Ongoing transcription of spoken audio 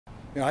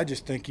I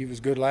just think he was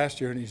good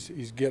last year, and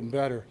he's getting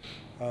better.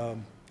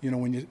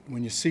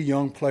 When you see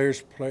young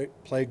players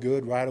play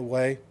good right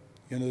away,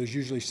 there's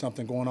usually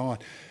something going on.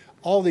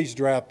 All these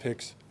draft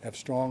picks have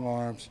strong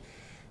arms.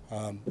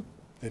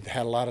 They've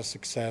had a lot of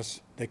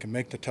success. They can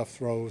make the tough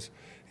throws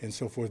and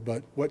so forth.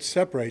 But what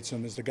separates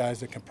them is the guys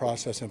that can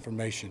process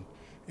information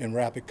in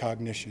rapid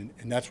cognition,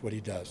 and that's what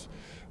he does.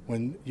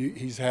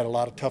 He's had a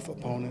lot of tough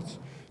opponents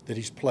that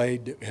he's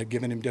played that have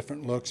given him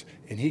different looks,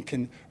 and he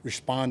can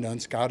respond to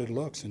unscouted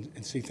looks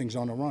and see things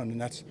on the run, and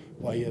that's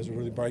why he has a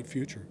really bright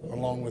future,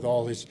 along with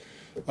all his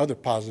other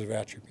positive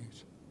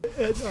attributes.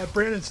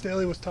 Brandon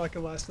Staley was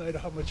talking last night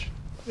how much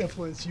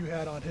influence you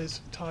had on his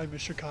time in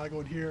Chicago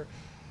and here.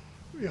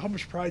 How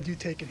much pride do you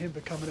take in him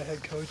becoming a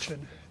head coach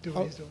and doing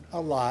what he's doing? A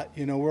lot.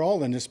 We're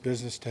all in this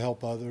business to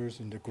help others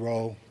and to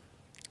grow,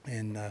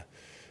 and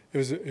it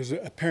was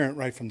apparent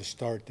right from the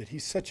start that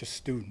he's such a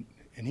student,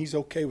 and he's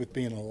okay with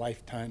being a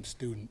lifetime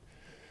student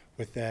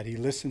with that. He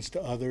listens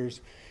to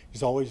others.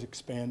 He's always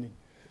expanding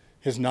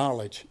his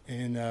knowledge.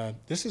 And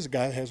this is a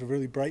guy that has a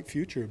really bright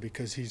future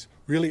because he's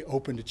really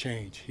open to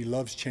change. He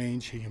loves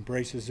change. He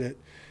embraces it.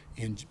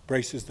 He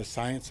embraces the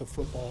science of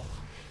football.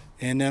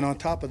 And then on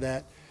top of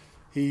that,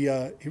 he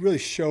really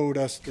showed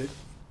us that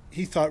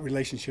he thought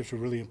relationships were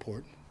really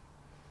important.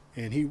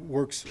 And he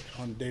works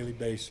on a daily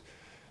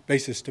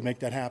basis to make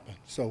that happen.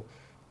 So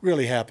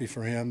really happy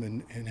for him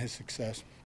and his success.